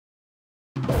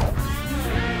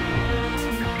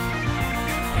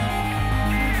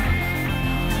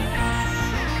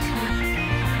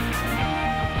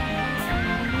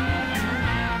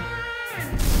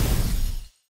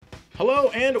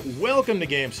Hello and welcome to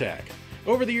GameSack.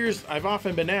 Over the years, I've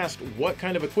often been asked what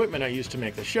kind of equipment I use to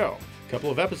make the show. A couple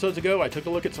of episodes ago, I took a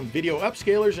look at some video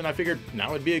upscalers and I figured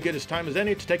now would be as good a time as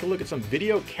any to take a look at some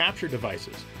video capture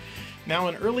devices. Now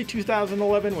in early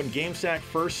 2011, when GameSack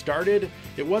first started,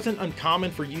 it wasn't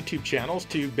uncommon for YouTube channels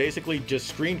to basically just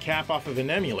screen cap off of an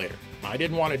emulator. I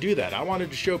didn't want to do that. I wanted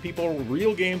to show people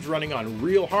real games running on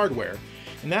real hardware,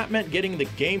 and that meant getting the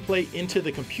gameplay into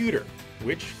the computer,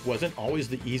 which wasn't always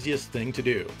the easiest thing to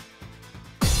do.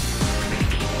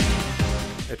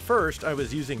 At first, I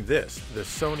was using this, the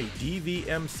Sony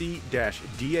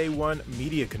DVMC-DA1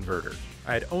 media converter.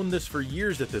 I had owned this for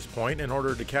years at this point in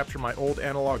order to capture my old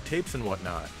analog tapes and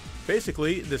whatnot.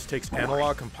 Basically, this takes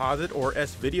analog composite or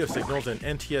S-video signals in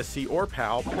NTSC or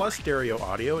PAL plus stereo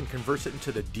audio and converts it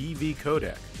into the DV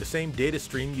codec, the same data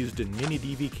stream used in mini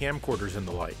DV camcorders and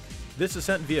the like. This is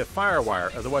sent via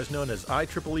FireWire, otherwise known as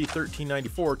IEEE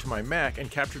 1394, to my Mac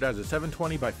and captured as a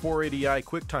 720x480i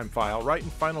QuickTime file right in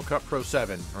Final Cut Pro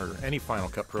 7, or any Final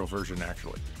Cut Pro version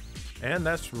actually. And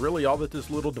that's really all that this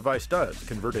little device does,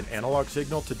 convert an analog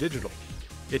signal to digital.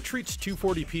 It treats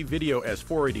 240p video as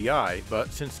 480i,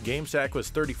 but since GameSack was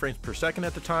 30 frames per second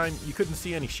at the time, you couldn't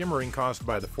see any shimmering caused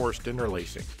by the forced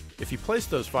interlacing. If you place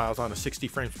those files on a 60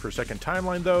 frames per second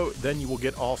timeline though, then you will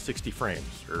get all 60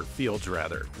 frames, or fields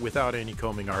rather, without any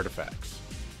combing artifacts.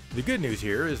 The good news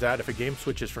here is that if a game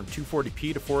switches from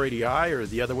 240p to 480i or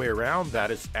the other way around, that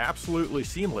is absolutely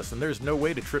seamless and there's no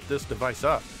way to trip this device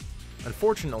up.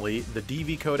 Unfortunately, the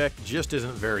DV codec just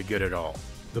isn't very good at all.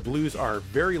 The blues are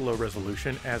very low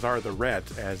resolution, as are the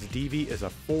reds, as DV is a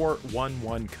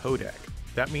 411 codec.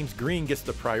 That means green gets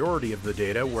the priority of the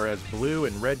data, whereas blue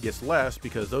and red gets less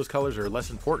because those colors are less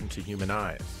important to human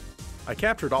eyes. I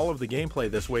captured all of the gameplay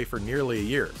this way for nearly a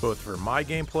year, both for my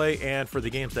gameplay and for the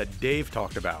games that Dave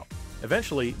talked about.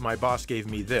 Eventually, my boss gave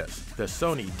me this, the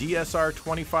Sony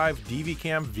DSR-25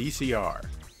 DVCam VCR.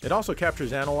 It also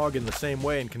captures analog in the same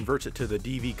way and converts it to the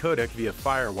DV codec via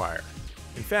FireWire.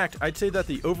 In fact, I'd say that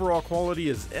the overall quality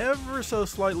is ever so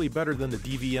slightly better than the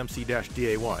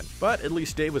DVMC-DA1, but at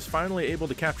least Dave was finally able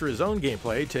to capture his own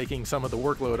gameplay, taking some of the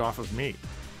workload off of me.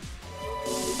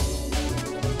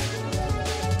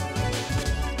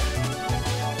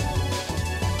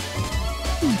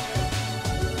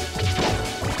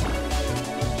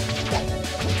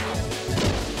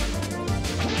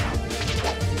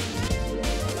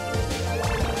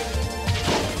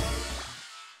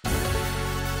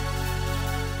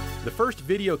 The first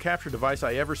video capture device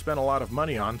I ever spent a lot of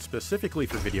money on, specifically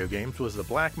for video games, was the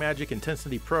BlackMagic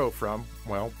Intensity Pro from,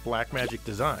 well, BlackMagic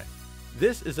Design.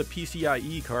 This is a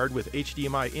PCIe card with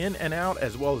HDMI in and out,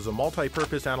 as well as a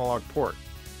multi-purpose analog port.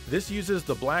 This uses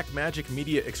the BlackMagic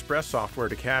Media Express software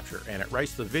to capture, and it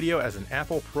writes the video as an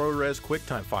Apple ProRes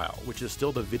QuickTime file, which is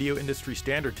still the video industry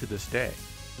standard to this day.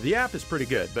 The app is pretty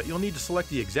good, but you'll need to select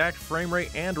the exact frame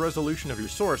rate and resolution of your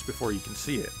source before you can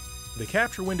see it. The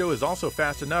capture window is also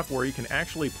fast enough where you can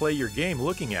actually play your game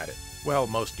looking at it. Well,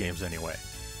 most games anyway.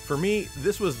 For me,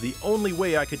 this was the only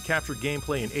way I could capture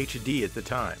gameplay in HD at the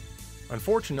time.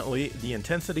 Unfortunately, the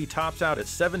intensity tops out at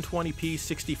 720p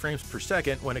 60 frames per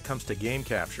second when it comes to game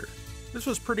capture. This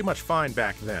was pretty much fine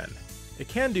back then. It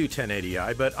can do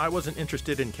 1080i, but I wasn't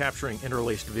interested in capturing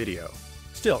interlaced video.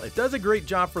 Still, it does a great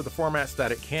job for the formats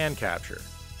that it can capture.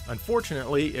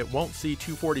 Unfortunately, it won't see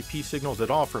 240p signals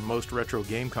at all for most retro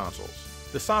game consoles.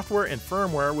 The software and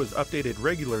firmware was updated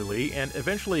regularly, and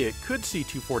eventually it could see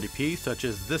 240p, such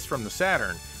as this from the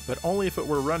Saturn, but only if it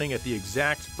were running at the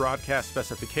exact broadcast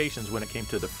specifications when it came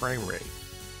to the frame rate.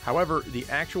 However, the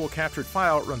actual captured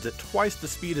file runs at twice the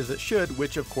speed as it should,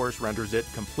 which of course renders it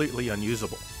completely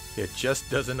unusable. It just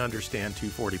doesn't understand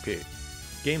 240p.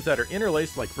 Games that are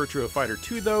interlaced like Virtua Fighter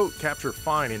 2 though, capture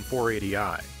fine in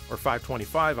 480i. Or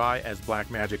 525i as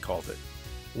BlackMagic calls it.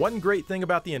 One great thing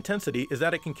about the intensity is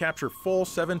that it can capture full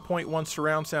 7.1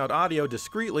 surround sound audio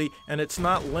discreetly, and it's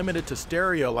not limited to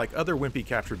stereo like other wimpy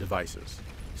capture devices.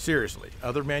 Seriously,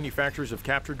 other manufacturers of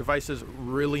capture devices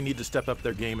really need to step up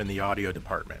their game in the audio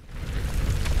department.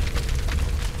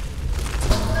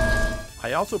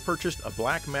 I also purchased a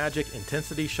BlackMagic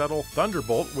Intensity Shuttle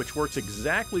Thunderbolt, which works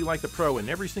exactly like the Pro in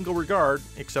every single regard,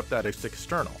 except that it's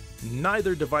external.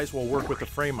 Neither device will work with the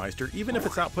FrameMeister, even if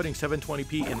it's outputting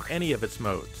 720p in any of its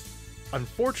modes.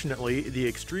 Unfortunately, the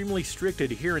extremely strict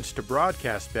adherence to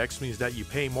broadcast specs means that you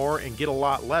pay more and get a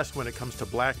lot less when it comes to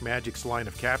BlackMagic's line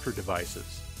of capture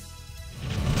devices.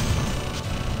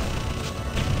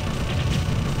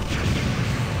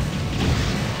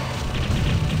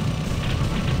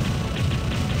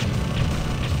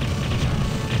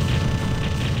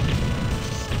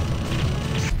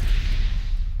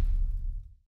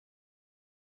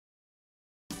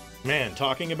 Man,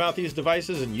 talking about these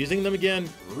devices and using them again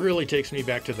really takes me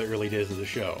back to the early days of the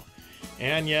show.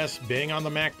 And yes, being on the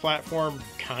Mac platform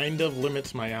kind of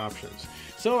limits my options.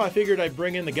 So I figured I'd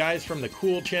bring in the guys from the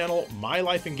cool channel, My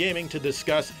Life in Gaming, to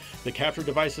discuss the capture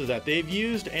devices that they've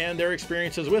used and their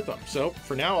experiences with them. So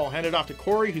for now, I'll hand it off to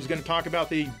Coury, who's going to talk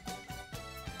about the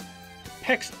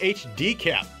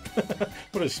PEXHDCAP.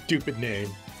 What a stupid name,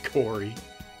 Coury.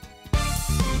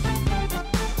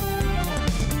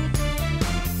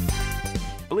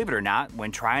 Believe it or not,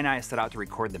 when Try and I set out to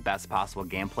record the best possible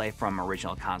gameplay from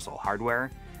original console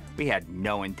hardware, we had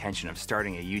no intention of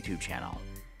starting a YouTube channel.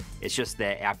 It's just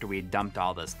that after we dumped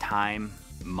all this time,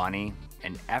 money,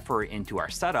 and effort into our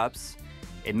setups,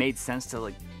 it made sense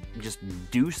to just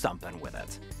do something with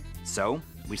it. So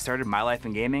we started My Life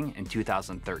in Gaming in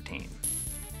 2013.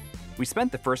 We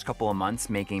spent the first couple of months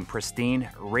making pristine,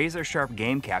 razor-sharp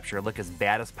game capture look as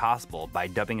bad as possible by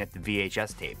dubbing it the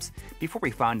VHS tapes before we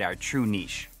found our true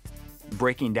niche.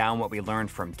 Breaking down what we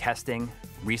learned from testing,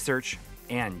 research,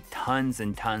 and tons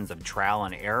of trial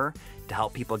and error to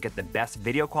help people get the best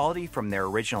video quality from their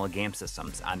original game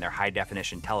systems on their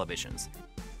high-definition televisions.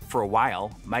 For a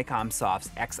while, Micomsoft's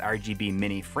XRGB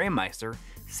Mini FrameMeister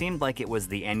seemed like it was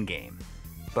the end game,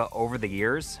 but over the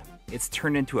years, it's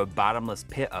turned into a bottomless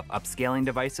pit of upscaling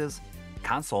devices,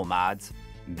 console mods,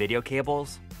 video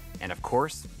cables, and of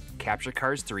course, capture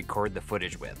cards to record the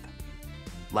footage with.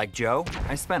 Like Joe,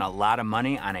 I spent a lot of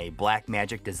money on a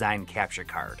BlackMagic design capture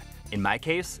card. In my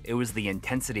case, it was the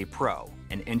Intensity Pro,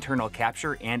 an internal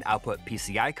capture and output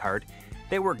PCI card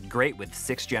that worked great with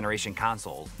 6th generation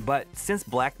consoles. But since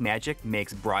BlackMagic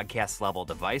makes broadcast level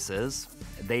devices,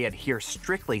 they adhere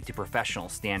strictly to professional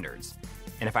standards.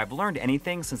 And if I've learned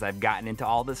anything since I've gotten into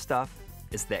all this stuff,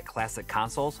 it's that classic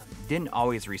consoles didn't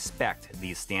always respect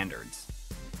these standards.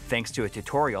 Thanks to a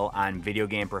tutorial on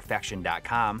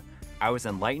videogameperfection.com, I was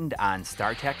enlightened on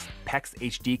StarTech's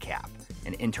PEXHDCAP,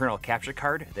 an internal capture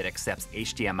card that accepts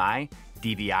HDMI,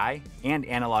 DVI, and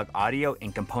analog audio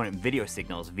and component video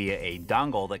signals via a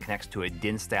dongle that connects to a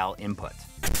DIN-style input.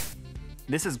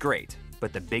 This is great,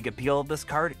 but the big appeal of this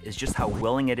card is just how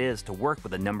willing it is to work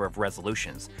with a number of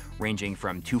resolutions, ranging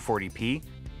from 240p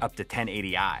up to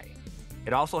 1080i.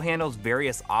 It also handles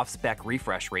various off-spec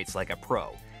refresh rates like a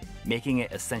Pro, making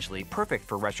it essentially perfect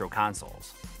for retro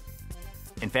consoles.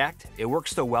 In fact, it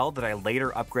works so well that I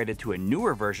later upgraded to a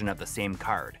newer version of the same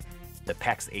card, the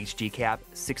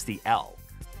PEXHDCAP60L,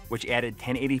 which added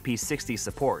 1080p 60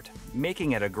 support,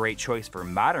 making it a great choice for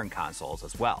modern consoles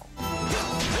as well.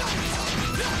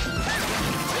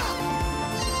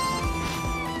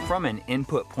 From an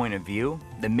input point of view,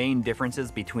 the main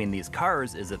differences between these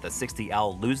cards is that the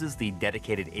 60L loses the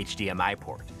dedicated HDMI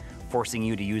port, forcing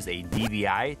you to use a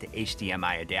DVI to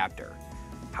HDMI adapter.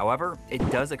 However, it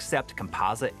does accept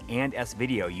composite and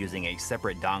S-video using a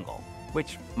separate dongle,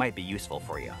 which might be useful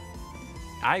for you.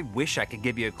 I wish I could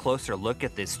give you a closer look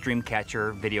at this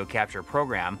Streamcatcher video capture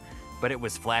program, but it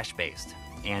was flash-based,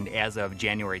 and as of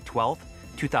January 12th,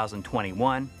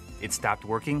 2021, it stopped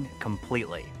working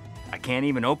completely. I can't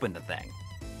even open the thing.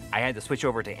 I had to switch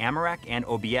over to Amarok and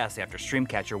OBS after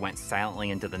Streamcatcher went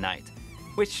silently into the night,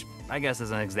 which I guess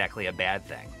isn't exactly a bad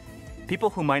thing. People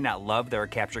who might not love their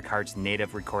capture card's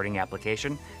native recording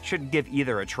application should give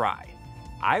either a try.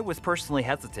 I was personally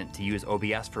hesitant to use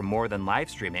OBS for more than live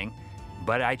streaming,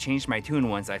 but I changed my tune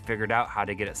once I figured out how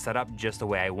to get it set up just the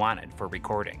way I wanted for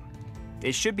recording.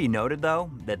 It should be noted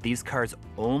though that these cards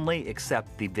only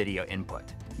accept the video input.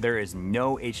 There is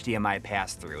no HDMI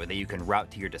pass-through that you can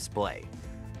route to your display.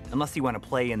 Unless you want to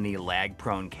play in the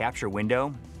lag-prone capture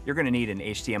window, you're going to need an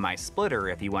HDMI splitter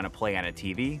if you want to play on a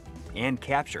TV and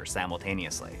capture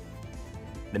simultaneously.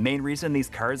 The main reason these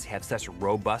cards have such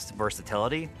robust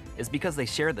versatility is because they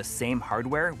share the same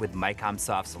hardware with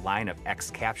Micomsoft's line of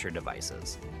X-Capture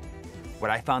devices. What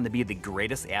I found to be the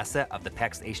greatest asset of the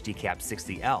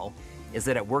PEXHDCAP60L is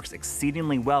that it works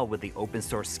exceedingly well with the open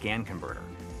source scan converter,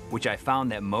 which I found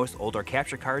that most older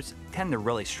capture cards tend to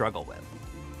really struggle with.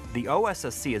 The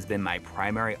OSSC has been my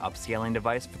primary upscaling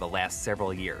device for the last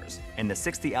several years, and the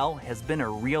 60L has been a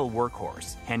real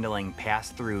workhorse, handling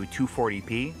pass-through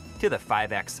 240p to the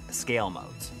 5x scale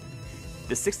modes.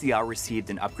 The 60L received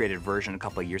an upgraded version a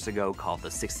couple years ago called the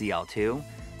 60L2,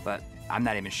 but I'm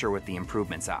not even sure what the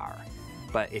improvements are.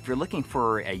 But if you're looking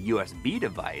for a USB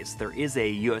device, there is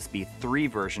a USB 3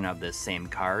 version of this same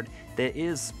card that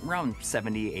is around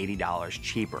 $70, $80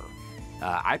 cheaper.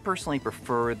 I personally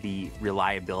prefer the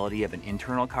reliability of an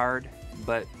internal card,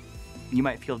 but you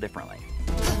might feel differently.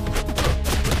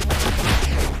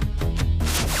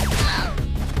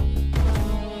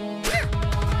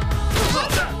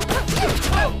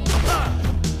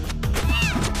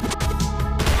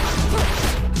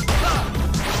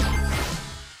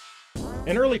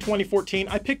 In early 2014,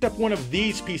 I picked up one of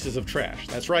these pieces of trash.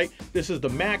 That's right, this is the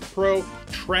Mac Pro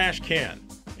trash can.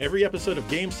 Every episode of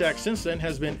GameSack since then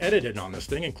has been edited on this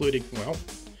thing, including, well,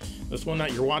 this one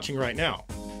that you're watching right now.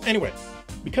 Anyway,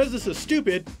 because this is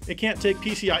stupid, it can't take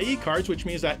PCIe cards, which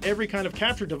means that every kind of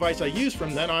capture device I use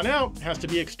from then on out has to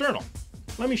be external.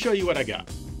 Let me show you what I got.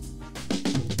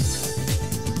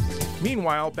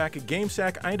 Meanwhile, back at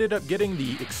GameSack, I ended up getting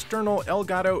the external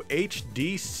Elgato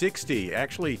HD60.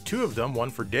 Actually, two of them,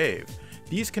 one for Dave.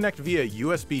 These connect via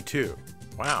USB 2.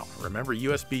 Wow, remember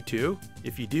USB 2?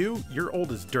 If you do, you're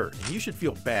old as dirt, and you should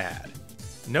feel bad.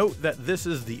 Note that this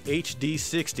is the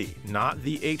HD60, not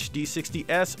the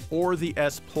HD60S or the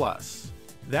S Plus.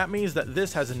 That means that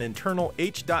this has an internal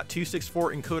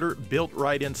H.264 encoder built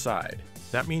right inside.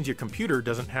 That means your computer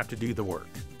doesn't have to do the work.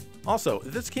 Also,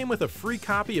 this came with a free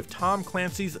copy of Tom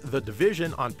Clancy's The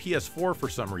Division on PS4 for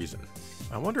some reason.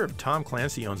 I wonder if Tom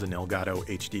Clancy owns an Elgato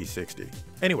HD60.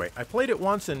 Anyway, I played it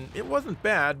once and it wasn't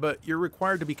bad, but you're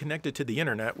required to be connected to the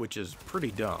internet, which is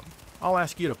pretty dumb. I'll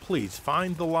ask you to please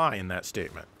find the lie in that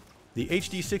statement. The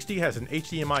HD60 has an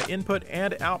HDMI input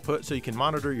and output so you can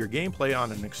monitor your gameplay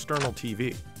on an external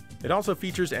TV. It also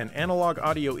features an analog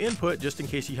audio input just in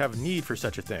case you have a need for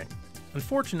such a thing.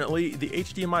 Unfortunately, the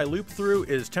HDMI loop-through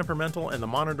is temperamental and the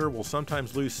monitor will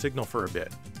sometimes lose signal for a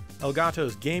bit.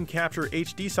 Elgato's Game Capture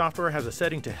HD software has a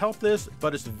setting to help this,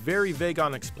 but it's very vague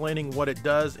on explaining what it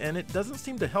does, and it doesn't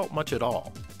seem to help much at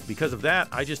all. Because of that,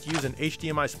 I just use an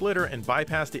HDMI splitter and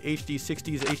bypass the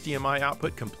HD60's HDMI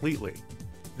output completely.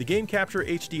 The Game Capture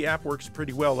HD app works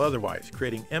pretty well otherwise,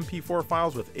 creating MP4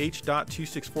 files with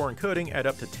H.264 encoding at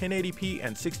up to 1080p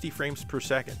and 60 frames per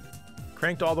second.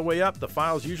 Cranked all the way up, the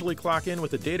files usually clock in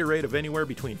with a data rate of anywhere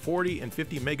between 40 and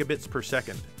 50 megabits per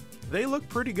second. They look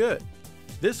pretty good.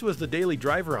 This was the daily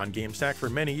driver on GameSack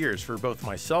for many years for both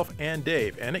myself and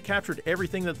Dave, and it captured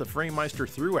everything that the Framemeister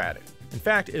threw at it. In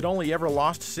fact, it only ever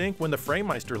lost sync when the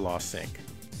Framemeister lost sync.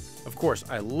 Of course,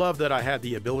 I love that I had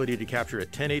the ability to capture at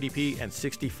 1080p and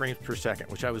 60 frames per second,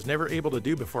 which I was never able to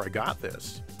do before I got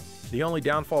this. The only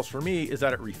downfalls for me is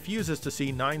that it refuses to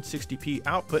see 960p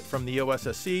output from the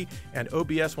OSSC, and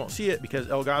OBS won't see it because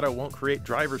Elgato won't create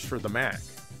drivers for the Mac.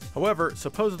 However,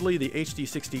 supposedly the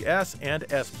HD60S and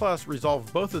S Plus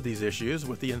resolve both of these issues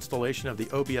with the installation of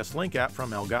the OBS Link app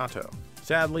from Elgato.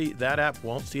 Sadly, that app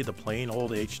won't see the plain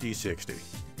old HD60.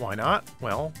 Why not?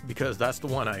 Well, because that's the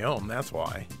one I own, that's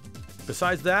why.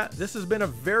 Besides that, this has been a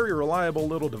very reliable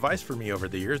little device for me over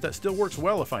the years that still works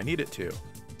well if I need it to.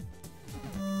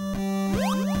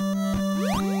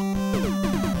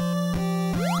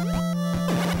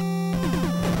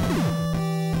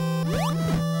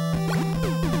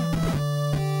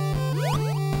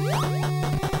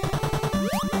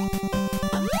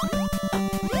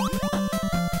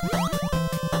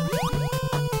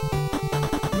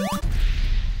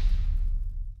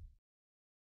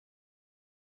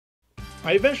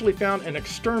 I eventually found an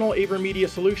external AVerMedia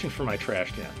solution for my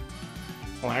trash can.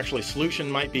 Well, actually, solution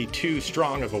might be too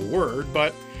strong of a word,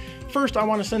 but first I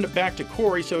want to send it back to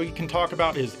Coury so he can talk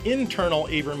about his internal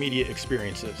AVerMedia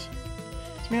experiences.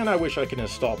 Man, I wish I could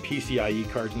install PCIe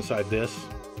cards inside this.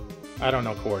 I don't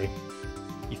know, Coury.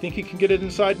 You think you can get it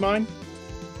inside mine?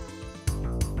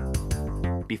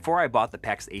 Before I bought the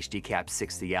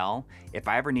PEXHDCAP60L, if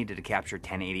I ever needed to capture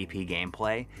 1080p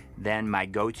gameplay, then my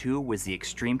go-to was the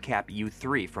ExtremeCap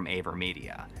U3 from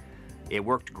AVerMedia. It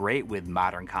worked great with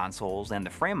modern consoles and the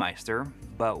Framemeister,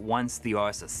 but once the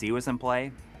OSSC was in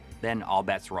play, then all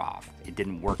bets were off. It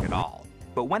didn't work at all.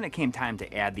 But when it came time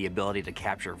to add the ability to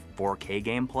capture 4K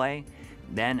gameplay,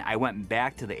 then I went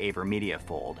back to the AVerMedia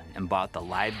fold and bought the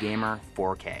LiveGamer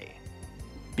 4K.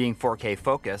 Being 4K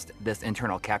focused, this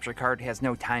internal capture card has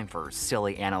no time for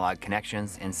silly analog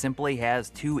connections and simply has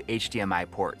two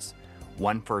HDMI ports.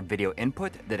 One for video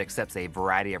input that accepts a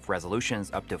variety of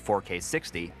resolutions up to 4K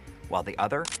 60, while the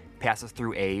other passes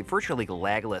through a virtually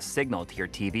lagless signal to your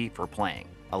TV for playing,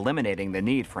 eliminating the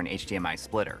need for an HDMI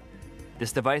splitter.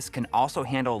 This device can also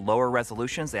handle lower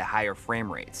resolutions at higher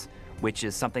frame rates, which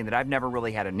is something that I've never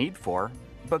really had a need for,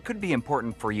 but could be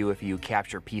important for you if you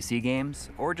capture PC games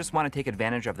or just want to take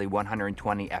advantage of the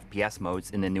 120 FPS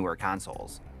modes in the newer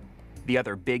consoles. The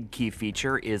other big key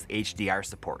feature is HDR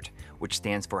support, which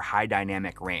stands for High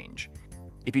Dynamic Range.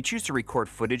 If you choose to record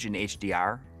footage in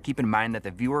HDR, keep in mind that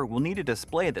the viewer will need a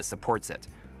display that supports it,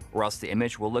 or else the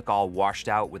image will look all washed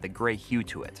out with a gray hue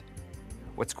to it.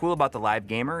 What's cool about the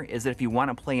LiveGamer is that if you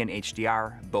want to play in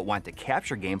HDR but want to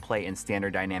capture gameplay in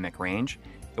standard dynamic range,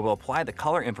 it will apply the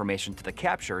color information to the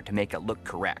capture to make it look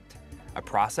correct, a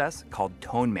process called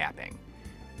tone mapping.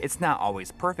 It's not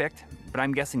always perfect, but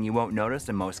I'm guessing you won't notice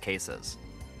in most cases.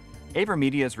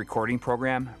 AVerMedia's recording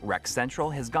program, Rec Central,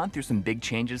 has gone through some big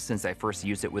changes since I first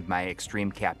used it with my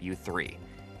XtremeCap U3.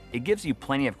 It gives you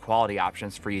plenty of quality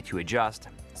options for you to adjust,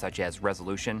 such as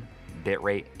resolution,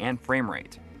 bitrate, and frame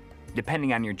rate.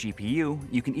 Depending on your GPU,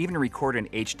 you can even record in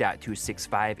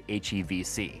H.265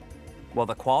 HEVC. While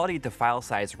the quality to file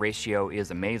size ratio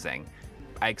is amazing,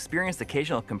 I experienced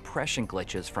occasional compression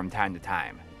glitches from time to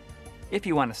time. If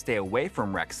you want to stay away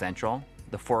from Rec Central,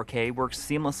 the 4K works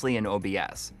seamlessly in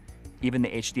OBS. Even the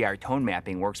HDR tone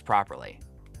mapping works properly.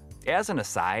 As an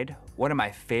aside, one of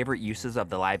my favorite uses of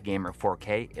the LiveGamer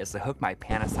 4K is to hook my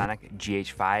Panasonic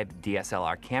GH5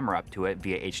 DSLR camera up to it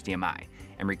via HDMI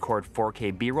and record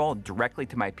 4K B-roll directly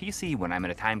to my PC when I'm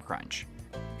in a time crunch.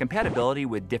 Compatibility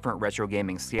with different retro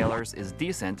gaming scalers is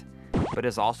decent, but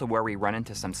is also where we run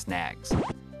into some snags.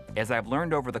 As I've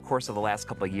learned over the course of the last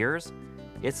couple of years,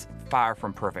 it's far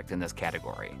from perfect in this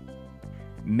category.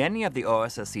 Many of the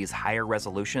OSSC's higher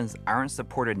resolutions aren't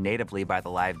supported natively by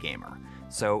the LiveGamer,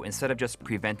 so instead of just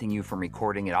preventing you from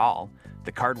recording at all,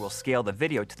 the card will scale the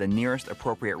video to the nearest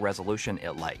appropriate resolution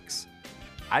it likes.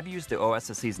 I've used the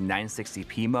OSSC's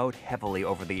 960p mode heavily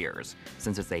over the years,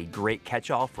 since it's a great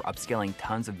catch-all for upscaling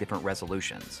tons of different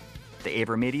resolutions. The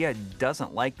AVerMedia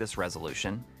doesn't like this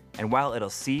resolution, and while it'll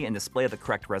see and display the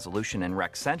correct resolution in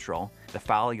Rec Central, the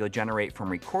file you'll generate from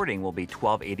recording will be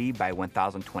 1280 by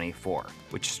 1024,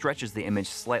 which stretches the image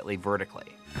slightly vertically.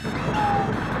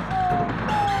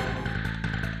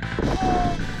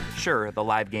 Sure, the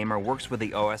LiveGamer works with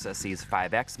the OSSC's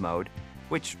 5X mode,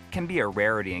 which can be a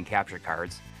rarity in capture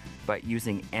cards, but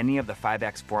using any of the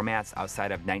 5X formats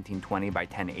outside of 1920 by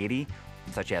 1080,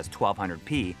 such as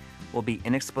 1200p, will be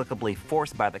inexplicably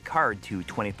forced by the card to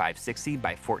 2560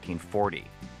 by 1440.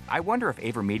 I wonder if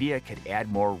AVerMedia could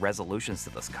add more resolutions to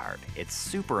this card. It's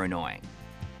super annoying.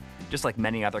 Just like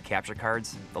many other capture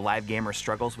cards, the LiveGamer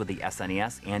struggles with the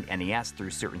SNES and NES through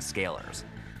certain scalers.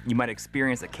 You might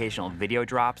experience occasional video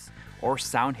drops or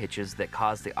sound hitches that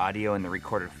cause the audio in the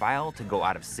recorded file to go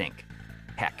out of sync.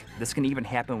 Heck, this can even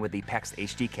happen with the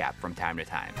PEXHDCAP from time to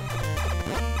time.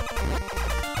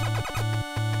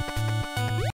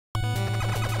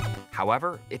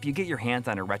 However, if you get your hands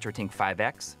on a RetroTink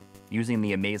 5X, using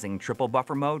the amazing triple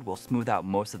buffer mode will smooth out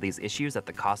most of these issues at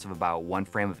the cost of about 1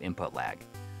 frame of input lag.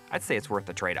 I'd say it's worth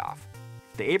the trade-off.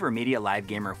 The AVerMedia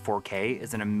LiveGamer 4K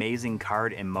is an amazing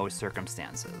card in most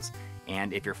circumstances,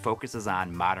 and if your focus is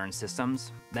on modern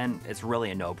systems, then it's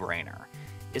really a no-brainer.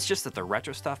 It's just that the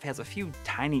retro stuff has a few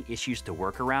tiny issues to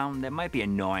work around that might be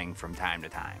annoying from time to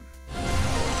time.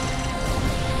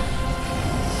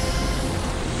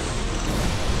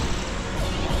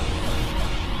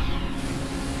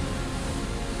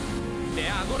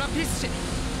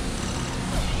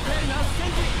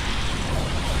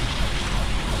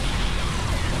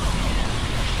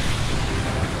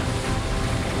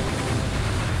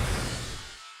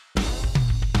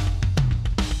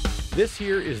 This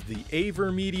here is the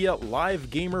AVerMedia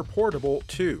LiveGamer Portable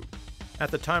 2.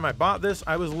 At the time I bought this,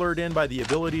 I was lured in by the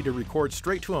ability to record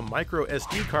straight to a micro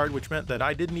SD card, which meant that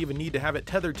I didn't even need to have it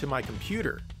tethered to my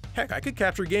computer. Heck, I could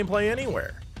capture gameplay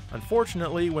anywhere.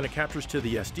 Unfortunately, when it captures to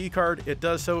the SD card, it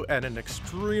does so at an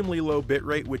extremely low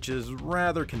bitrate, which is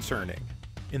rather concerning.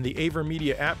 In the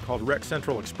AVerMedia app called Rec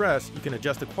Central Express, you can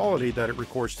adjust the quality that it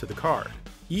records to the card.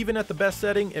 Even at the best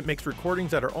setting, it makes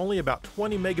recordings that are only about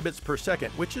 20 megabits per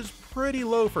second, which is pretty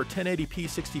low for 1080p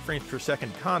 60 frames per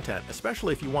second content,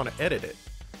 especially if you want to edit it.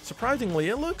 Surprisingly,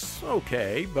 it looks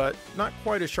okay, but not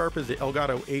quite as sharp as the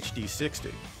Elgato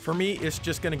HD60. For me, it's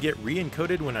just going to get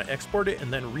re-encoded when I export it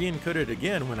and then re-encoded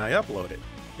again when I upload it.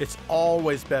 It's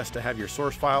always best to have your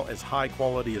source file as high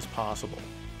quality as possible.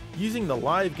 Using the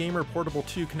LiveGamer Portable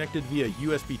 2 connected via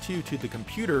USB 2 to the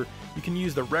computer, you can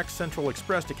use the Rec Central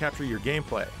Express to capture your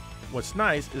gameplay. What's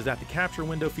nice is that the capture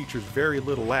window features very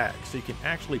little lag, so you can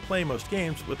actually play most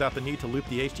games without the need to loop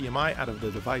the HDMI out of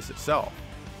the device itself.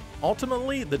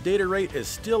 Ultimately, the data rate is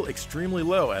still extremely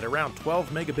low at around 12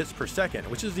 megabits per second,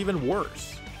 which is even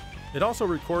worse. It also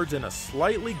records in a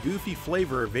slightly goofy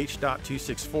flavor of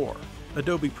H.264.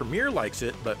 Adobe Premiere likes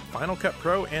it, but Final Cut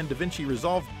Pro and DaVinci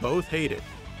Resolve both hate it.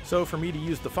 So for me to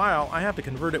use the file, I have to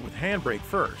convert it with Handbrake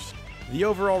first. The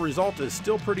overall result is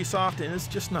still pretty soft and it's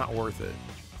just not worth it.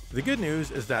 The good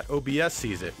news is that OBS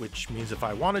sees it, which means if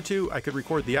I wanted to, I could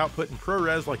record the output in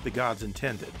ProRes like the gods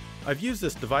intended. I've used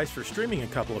this device for streaming a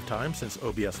couple of times since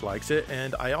OBS likes it,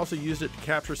 and I also used it to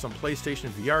capture some PlayStation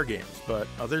VR games, but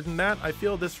other than that, I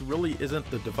feel this really isn't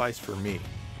the device for me.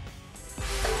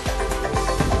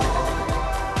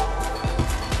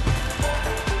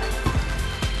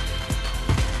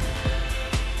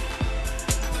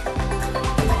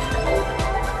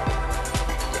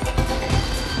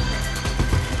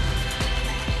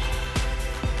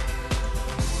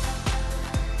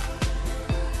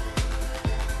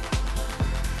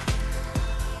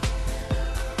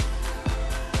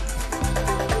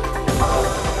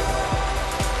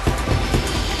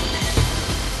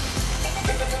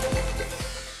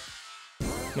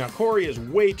 Now, Coury is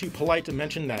way too polite to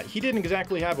mention that he didn't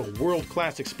exactly have a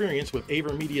world-class experience with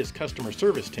AVerMedia's customer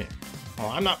service team. Well,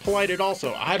 I'm not polite at all,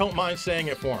 so I don't mind saying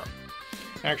it for him.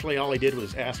 Actually, all he did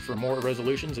was ask for more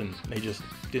resolutions and they just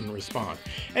didn't respond.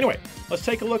 Anyway, let's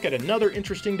take a look at another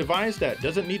interesting device that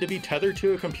doesn't need to be tethered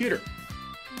to a computer.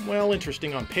 Well,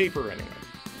 interesting on paper anyway.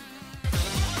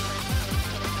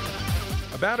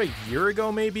 About a year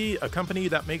ago maybe, a company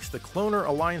that makes the Cloner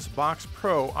Alliance Box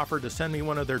Pro offered to send me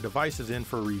one of their devices in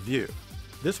for review.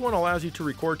 This one allows you to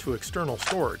record to external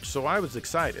storage, so I was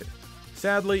excited.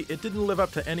 Sadly, it didn't live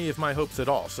up to any of my hopes at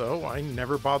all, so I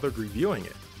never bothered reviewing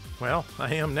it. Well,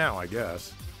 I am now, I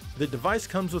guess. The device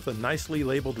comes with a nicely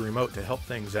labeled remote to help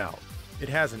things out. It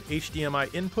has an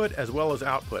HDMI input as well as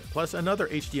output, plus another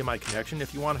HDMI connection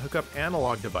if you want to hook up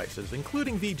analog devices,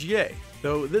 including VGA,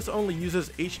 though this only uses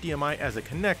HDMI as a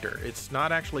connector. It's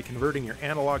not actually converting your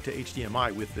analog to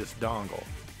HDMI with this dongle.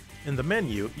 In the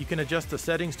menu, you can adjust the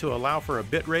settings to allow for a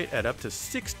bitrate at up to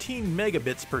 16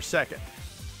 megabits per second.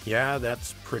 Yeah,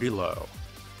 that's pretty low.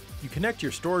 You connect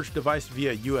your storage device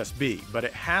via USB, but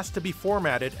it has to be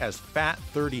formatted as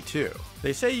FAT32.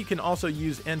 They say you can also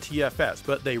use NTFS,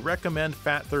 but they recommend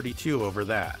FAT32 over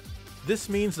that. This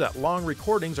means that long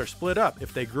recordings are split up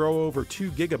if they grow over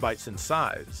 2 gigabytes in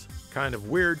size. Kind of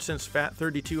weird since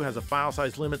FAT32 has a file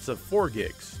size limits of 4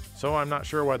 gigs, so I'm not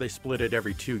sure why they split it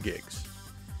every 2 gigs.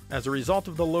 As a result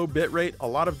of the low bitrate, a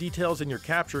lot of details in your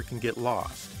capture can get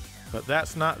lost. But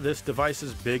that's not this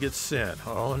device's biggest sin,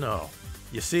 oh no.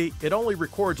 You see, it only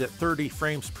records at 30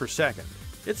 frames per second.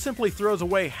 It simply throws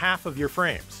away half of your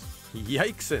frames.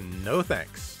 Yikes and no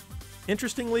thanks.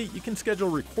 Interestingly, you can schedule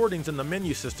recordings in the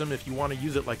menu system if you want to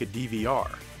use it like a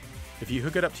DVR. If you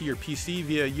hook it up to your PC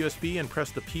via USB and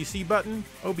press the PC button,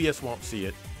 OBS won't see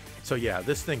it. So yeah,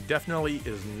 this thing definitely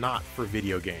is not for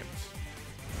video games.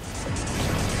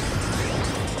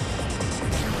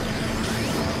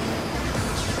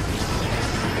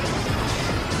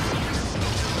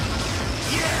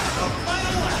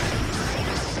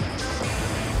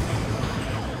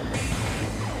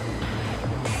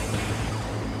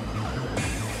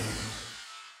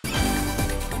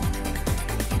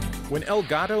 When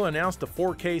Elgato announced the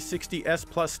 4K 60S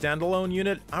Plus standalone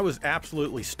unit, I was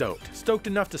absolutely stoked. Stoked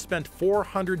enough to spend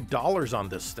 $400 on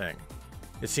this thing.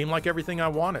 It seemed like everything I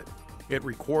wanted. It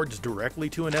records directly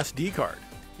to an SD card.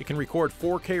 It can record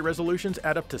 4K resolutions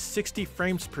at up to 60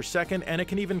 frames per second, and it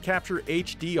can even capture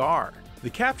HDR. The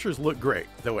captures look great,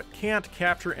 though it can't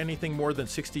capture anything more than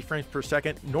 60 frames per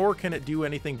second, nor can it do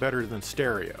anything better than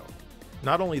stereo.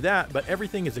 Not only that, but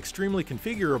everything is extremely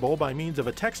configurable by means of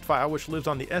a text file which lives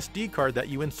on the SD card that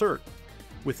you insert.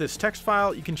 With this text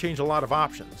file, you can change a lot of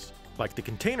options, like the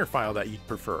container file that you'd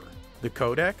prefer, the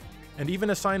codec, and even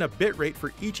assign a bitrate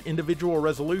for each individual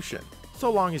resolution,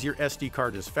 so long as your SD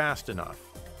card is fast enough.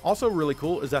 Also really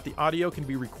cool is that the audio can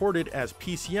be recorded as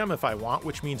PCM if I want,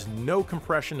 which means no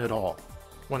compression at all.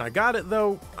 When I got it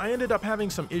though, I ended up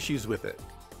having some issues with it.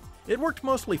 It worked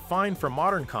mostly fine for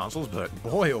modern consoles, but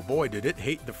boy oh boy did it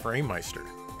hate the Framemeister.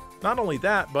 Not only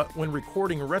that, but when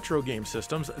recording retro game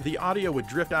systems, the audio would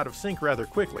drift out of sync rather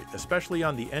quickly, especially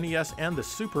on the NES and the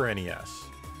Super NES.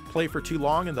 Play for too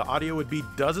long and the audio would be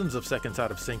dozens of seconds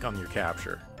out of sync on your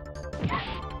capture.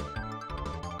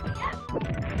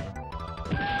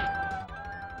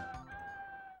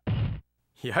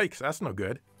 Yikes, that's no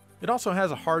good. It also has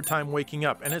a hard time waking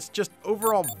up, and it's just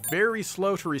overall very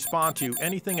slow to respond to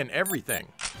anything and everything.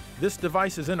 This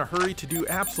device is in a hurry to do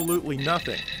absolutely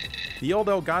nothing. The old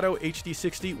Elgato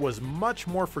HD60 was much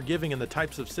more forgiving in the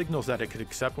types of signals that it could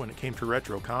accept when it came to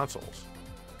retro consoles.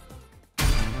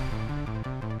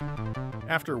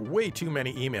 After way too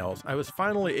many emails, I was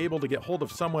finally able to get hold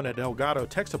of someone at Elgato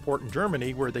tech support in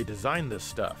Germany where they designed this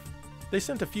stuff. They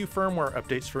sent a few firmware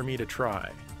updates for me to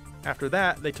try. After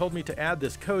that, they told me to add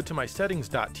this code to my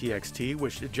settings.txt,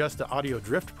 which adjusts the audio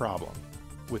drift problem.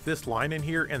 With this line in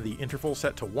here and the interval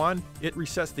set to 1, it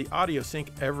resets the audio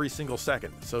sync every single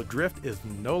second, so drift is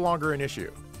no longer an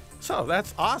issue. So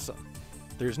that's awesome!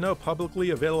 There's no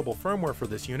publicly available firmware for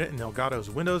this unit in Elgato's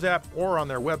Windows app or on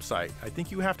their website. I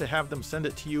think you have to have them send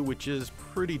it to you, which is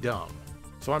pretty dumb.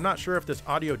 So I'm not sure if this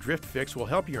audio drift fix will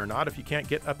help you or not if you can't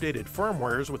get updated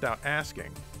firmwares without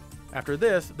asking. After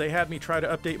this, they had me try to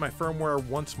update my firmware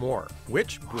once more,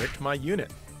 which bricked my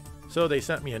unit. So they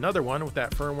sent me another one with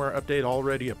that firmware update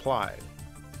already applied.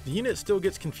 The unit still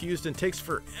gets confused and takes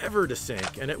forever to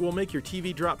sync, and it will make your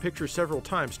TV drop pictures several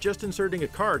times just inserting a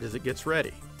card as it gets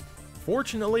ready.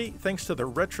 Fortunately, thanks to the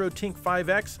RetroTink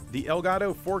 5X, the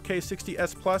Elgato 4K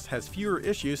 60S Plus has fewer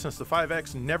issues since the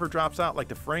 5X never drops out like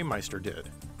the Framemeister did.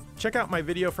 Check out my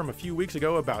video from a few weeks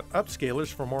ago about upscalers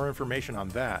for more information on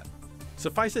that.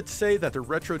 Suffice it to say that the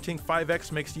RetroTink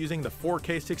 5X makes using the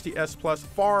 4K60S Plus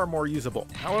far more usable.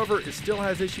 However, it still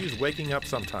has issues waking up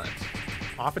sometimes.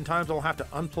 Oftentimes I'll have to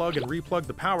unplug and replug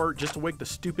the power just to wake the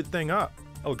stupid thing up.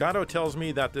 Elgato tells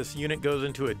me that this unit goes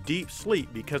into a deep sleep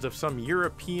because of some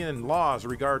European laws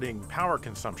regarding power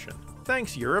consumption.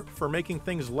 Thanks, Europe, for making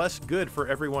things less good for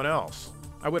everyone else.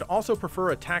 I would also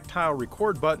prefer a tactile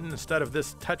record button instead of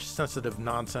this touch-sensitive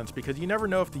nonsense because you never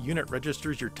know if the unit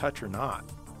registers your touch or not.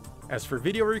 As for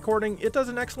video recording, it does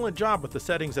an excellent job with the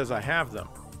settings as I have them.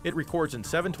 It records in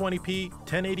 720p,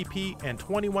 1080p, and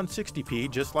 2160p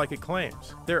just like it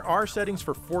claims. There are settings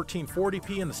for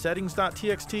 1440p in the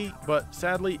settings.txt, but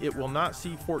sadly it will not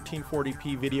see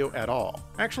 1440p video at all.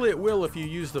 Actually it will if you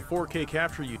use the 4K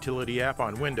Capture Utility app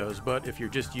on Windows, but if you're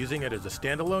just using it as a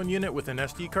standalone unit with an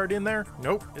SD card in there,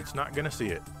 nope, it's not gonna see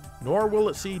it. Nor will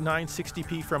it see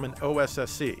 960p from an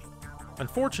OSSC.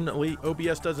 Unfortunately,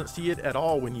 OBS doesn't see it at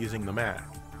all when using the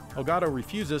Mac. Elgato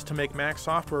refuses to make Mac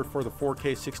software for the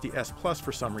 4K60S Plus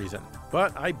for some reason,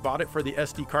 but I bought it for the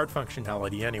SD card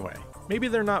functionality anyway. Maybe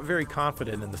they're not very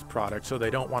confident in this product, so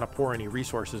they don't want to pour any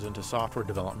resources into software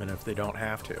development if they don't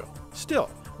have to.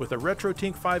 Still, with a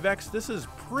RetroTink 5X, this is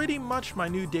pretty much my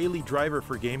new daily driver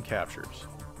for game captures.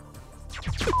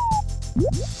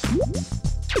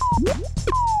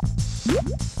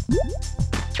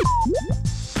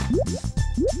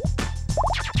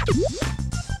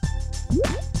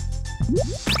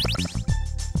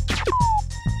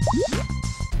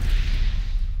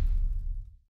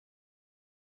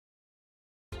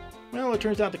 Well, it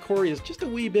turns out that Coury is just a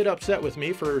wee bit upset with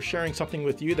me for sharing something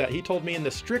with you that he told me in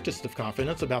the strictest of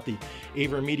confidence about the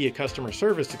AVerMedia customer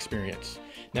service experience.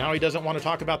 Now he doesn't want to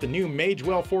talk about the new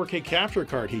Magewell 4K capture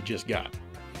card he just got.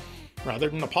 Rather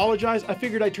than apologize, I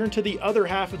figured I'd turn to the other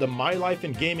half of the My Life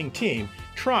in Gaming team,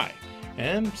 Try.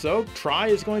 And so Try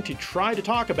is going to try to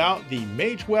talk about the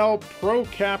Magewell Pro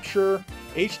Capture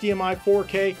HDMI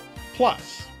 4K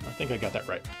Plus. I think I got that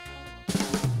right.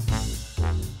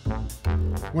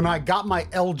 When I got my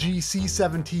LG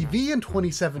C7 TV in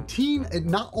 2017, it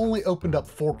not only opened up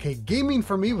 4K gaming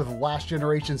for me with last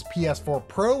generation's PS4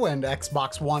 Pro and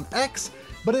Xbox One X,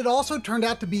 but it also turned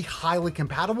out to be highly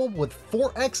compatible with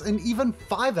 4X and even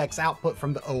 5X output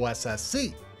from the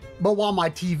OSSC. But while my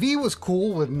TV was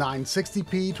cool with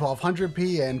 960p,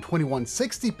 1200p, and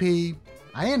 2160p,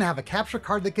 I didn't have a capture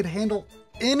card that could handle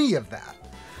any of that.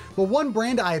 But one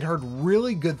brand I had heard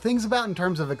really good things about in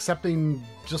terms of accepting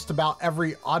just about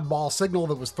every oddball signal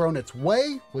that was thrown its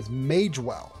way was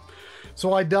Magewell.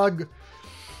 So I dug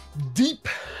deep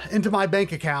into my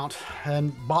bank account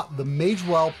and bought the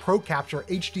Magewell Pro Capture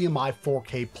HDMI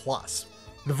 4K Plus.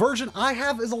 The version I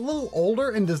have is a little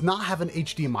older and does not have an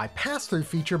HDMI pass-through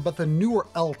feature, but the newer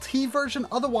LT version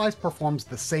otherwise performs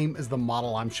the same as the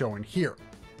model I'm showing here.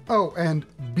 Oh, and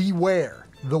beware.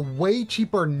 The way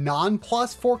cheaper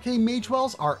non-Plus 4K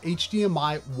Magewells are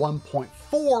HDMI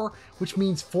 1.4, which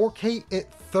means 4K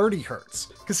at 30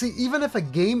 Hz. Cause see, even if a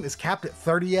game is capped at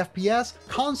 30 FPS,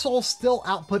 consoles still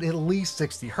output at least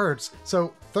 60 Hz,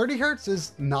 so 30 Hz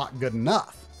is not good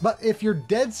enough. But if you're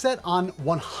dead set on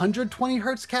 120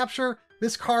 Hz capture,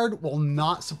 this card will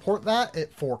not support that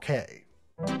at 4K.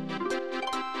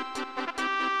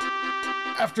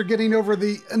 After getting over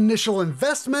the initial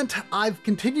investment, I've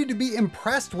continued to be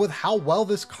impressed with how well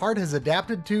this card has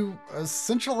adapted to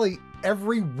essentially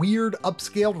every weird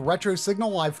upscaled retro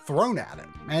signal I've thrown at it.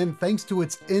 And thanks to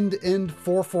its end-to-end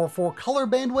 444 color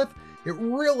bandwidth, it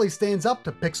really stands up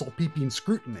to pixel peeping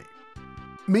scrutiny.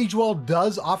 Magewell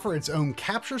does offer its own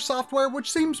capture software,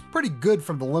 which seems pretty good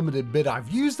from the limited bit I've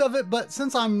used of it, but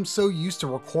since I'm so used to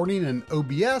recording in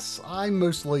OBS, I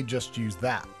mostly just use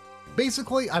that.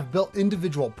 Basically, I've built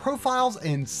individual profiles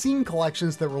and scene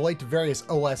collections that relate to various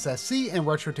OSSC and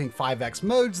RetroTink 5X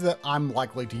modes that I'm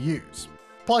likely to use.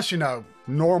 Plus, you know,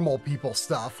 normal people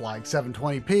stuff like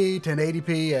 720p,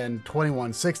 1080p, and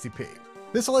 2160p.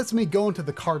 This lets me go into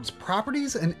the card's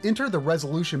properties and enter the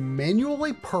resolution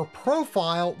manually per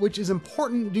profile, which is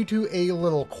important due to a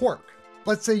little quirk.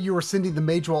 Let's say you were sending the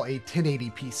Magewell a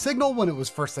 1080p signal when it was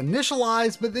first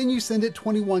initialized, but then you send it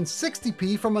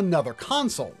 2160p from another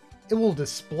console. It will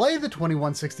display the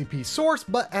 2160p source,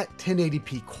 but at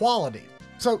 1080p quality.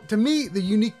 So to me, the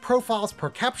unique profiles per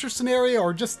capture scenario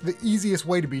are just the easiest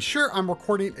way to be sure I'm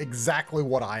recording exactly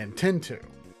what I intend to.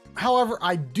 However,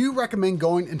 I do recommend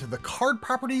going into the card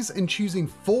properties and choosing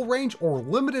full range or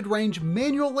limited range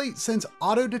manually, since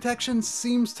auto detection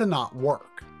seems to not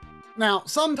work. Now,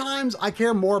 sometimes I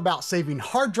care more about saving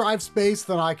hard drive space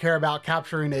than I care about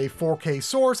capturing a 4K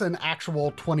source and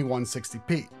actual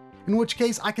 2160p. in which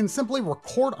case I can simply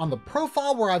record on the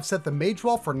profile where I've set the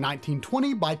Magewell for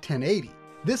 1920 by 1080.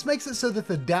 This makes it so that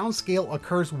the downscale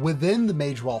occurs within the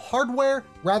Magewell hardware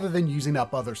rather than using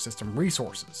up other system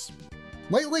resources.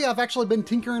 Lately, I've actually been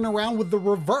tinkering around with the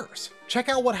reverse. Check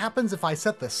out what happens if I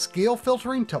set the scale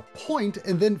filtering to point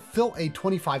and then fill a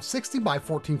 2560 by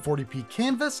 1440p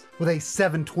canvas with a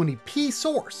 720p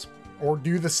source. Or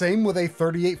do the same with a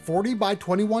 3840 by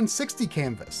 2160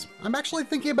 canvas. I'm actually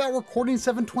thinking about recording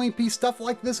 720p stuff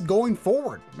like this going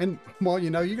forward. And, well, you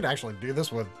know, you could actually do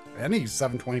this with any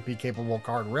 720p capable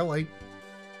card, really.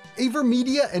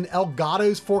 AVerMedia and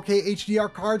Elgato's 4K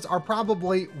HDR cards are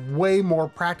probably way more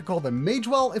practical than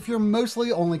Magewell if you're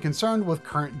mostly only concerned with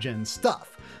current gen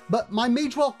stuff. But my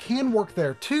Magewell can work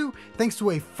there too, thanks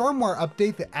to a firmware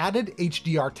update that added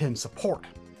HDR10 support.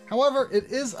 However,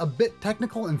 it is a bit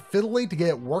technical and fiddly to get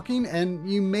it working, and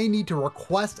you may need to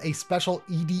request a special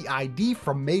EDID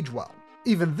from Magewell.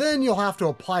 Even then, you'll have to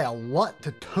apply a LUT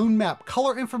to tone map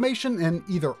color information in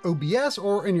either OBS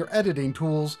or in your editing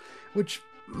tools, which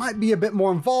might be a bit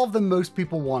more involved than most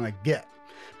people want to get.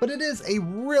 But it is a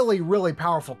really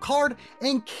powerful card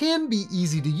and can be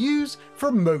easy to use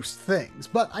for most things,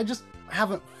 but I just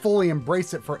haven't fully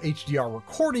embraced it for HDR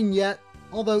recording yet,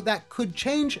 although that could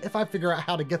change if I figure out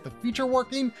how to get the feature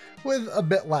working with a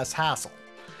bit less hassle.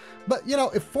 But you know,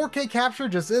 if 4K capture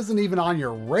just isn't even on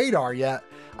your radar yet,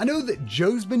 I know that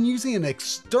Joe's been using an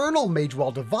external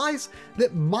Magewell device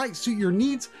that might suit your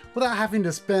needs without having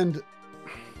to spend,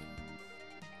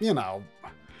 you know,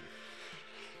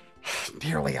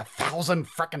 nearly $1,000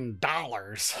 frickin'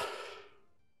 dollars.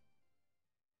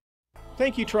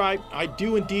 Thank you, Try. I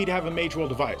do indeed have a Magewell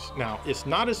device. Now, it's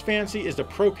not as fancy as the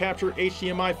Pro Capture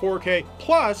HDMI 4K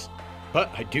Plus,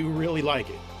 but I do really like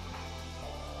it.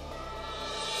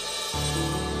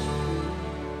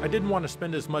 I didn't want to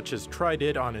spend as much as Try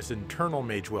did on his internal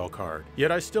Magewell card,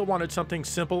 yet I still wanted something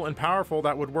simple and powerful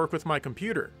that would work with my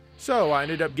computer. So I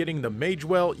ended up getting the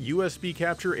Magewell USB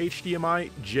Capture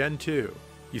HDMI Gen 2.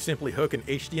 You simply hook an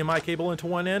HDMI cable into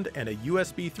one end and a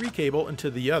USB 3 cable into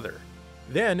the other.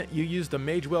 Then you use the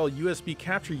Magewell USB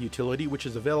Capture utility, which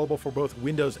is available for both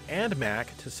Windows and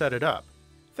Mac, to set it up.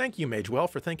 Thank you, Magewell,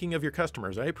 for thinking of your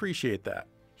customers. I appreciate that.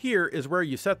 Here is where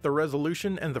you set the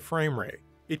resolution and the frame rate.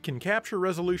 It can capture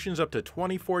resolutions up to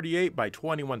 2048 by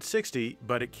 2160,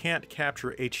 but it can't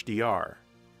capture HDR.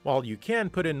 While you can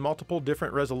put in multiple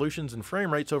different resolutions and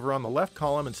frame rates over on the left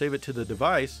column and save it to the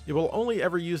device, it will only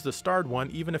ever use the starred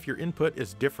one even if your input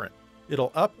is different.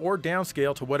 It'll up or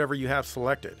downscale to whatever you have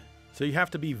selected, so you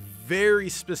have to be very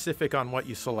specific on what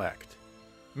you select.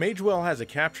 Magewell has a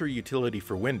capture utility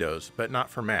for Windows, but not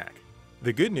for Mac.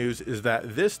 The good news is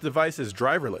that this device is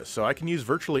driverless, so I can use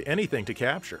virtually anything to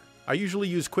capture. I usually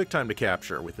use QuickTime to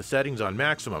capture with the settings on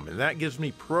maximum, and that gives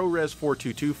me ProRes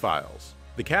 422 files.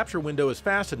 The capture window is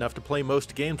fast enough to play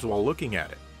most games while looking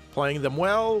at it. Playing them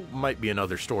well might be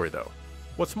another story though.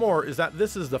 What's more is that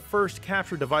this is the first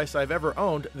capture device I've ever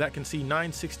owned that can see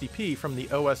 960p from the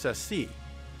OSSC.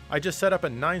 I just set up a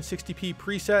 960p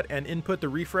preset and input the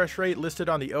refresh rate listed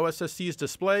on the OSSC's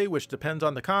display, which depends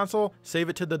on the console, save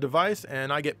it to the device,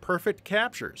 and I get perfect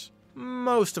captures.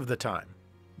 Most of the time.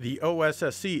 The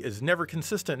OSSC is never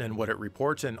consistent in what it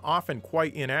reports and often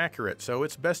quite inaccurate, so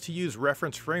it's best to use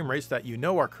reference frame rates that you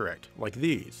know are correct, like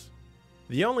these.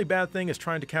 The only bad thing is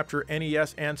trying to capture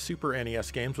NES and Super NES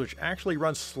games, which actually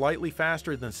run slightly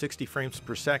faster than 60 frames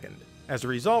per second. As a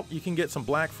result, you can get some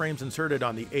black frames inserted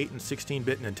on the 8 and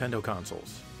 16-bit Nintendo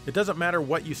consoles. It doesn't matter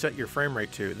what you set your frame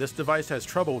rate to, this device has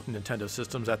trouble with Nintendo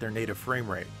systems at their native frame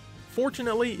rate.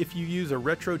 Fortunately, if you use a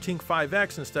RetroTink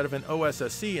 5X instead of an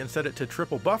OSSC and set it to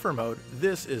triple buffer mode,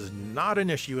 this is not an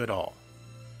issue at all.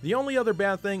 The only other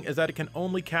bad thing is that it can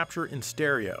only capture in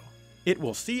stereo. It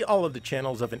will see all of the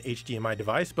channels of an HDMI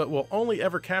device, but will only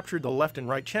ever capture the left and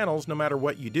right channels no matter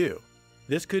what you do.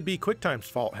 This could be QuickTime's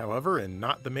fault, however, and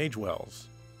not the Magewell's.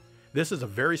 This is a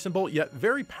very simple yet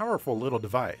very powerful little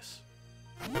device.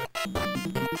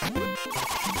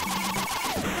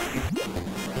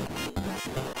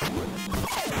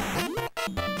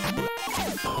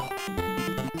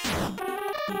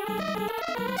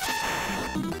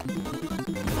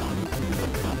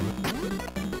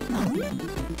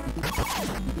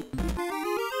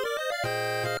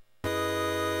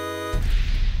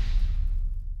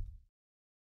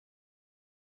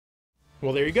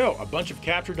 Well, there you go, a bunch of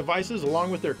capture devices along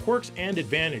with their quirks and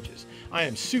advantages. I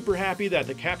am super happy that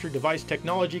the capture device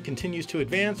technology continues to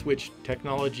advance, which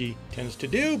technology tends to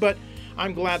do, but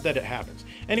I'm glad that it happens.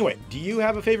 Anyway, do you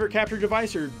have a favorite capture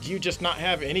device, or do you just not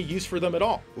have any use for them at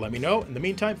all? Let me know. In the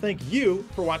meantime, thank you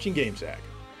for watching GameZag.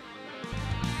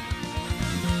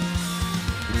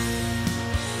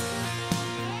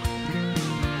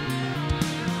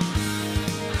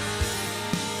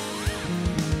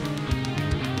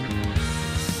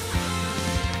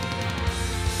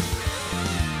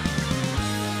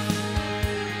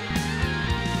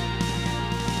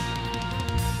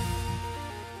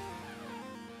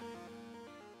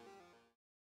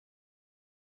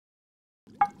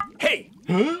 Hey!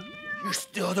 Huh? You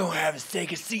still don't have a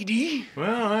Sega CD?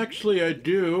 Well, actually, I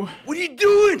do. What are you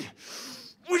doing?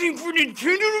 Waiting for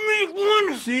Nintendo to make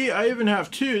one? See, I even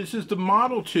have two. This is the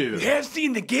Model 2. You have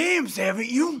seen the games, haven't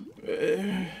you?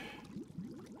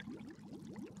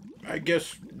 I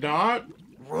guess not.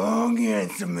 Wrong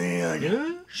answer, man.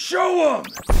 Huh? Show 'em!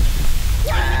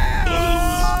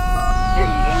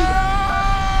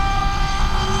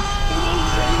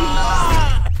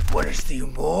 Wanna see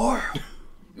more?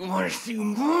 You wanna see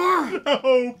more?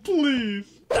 Oh, please.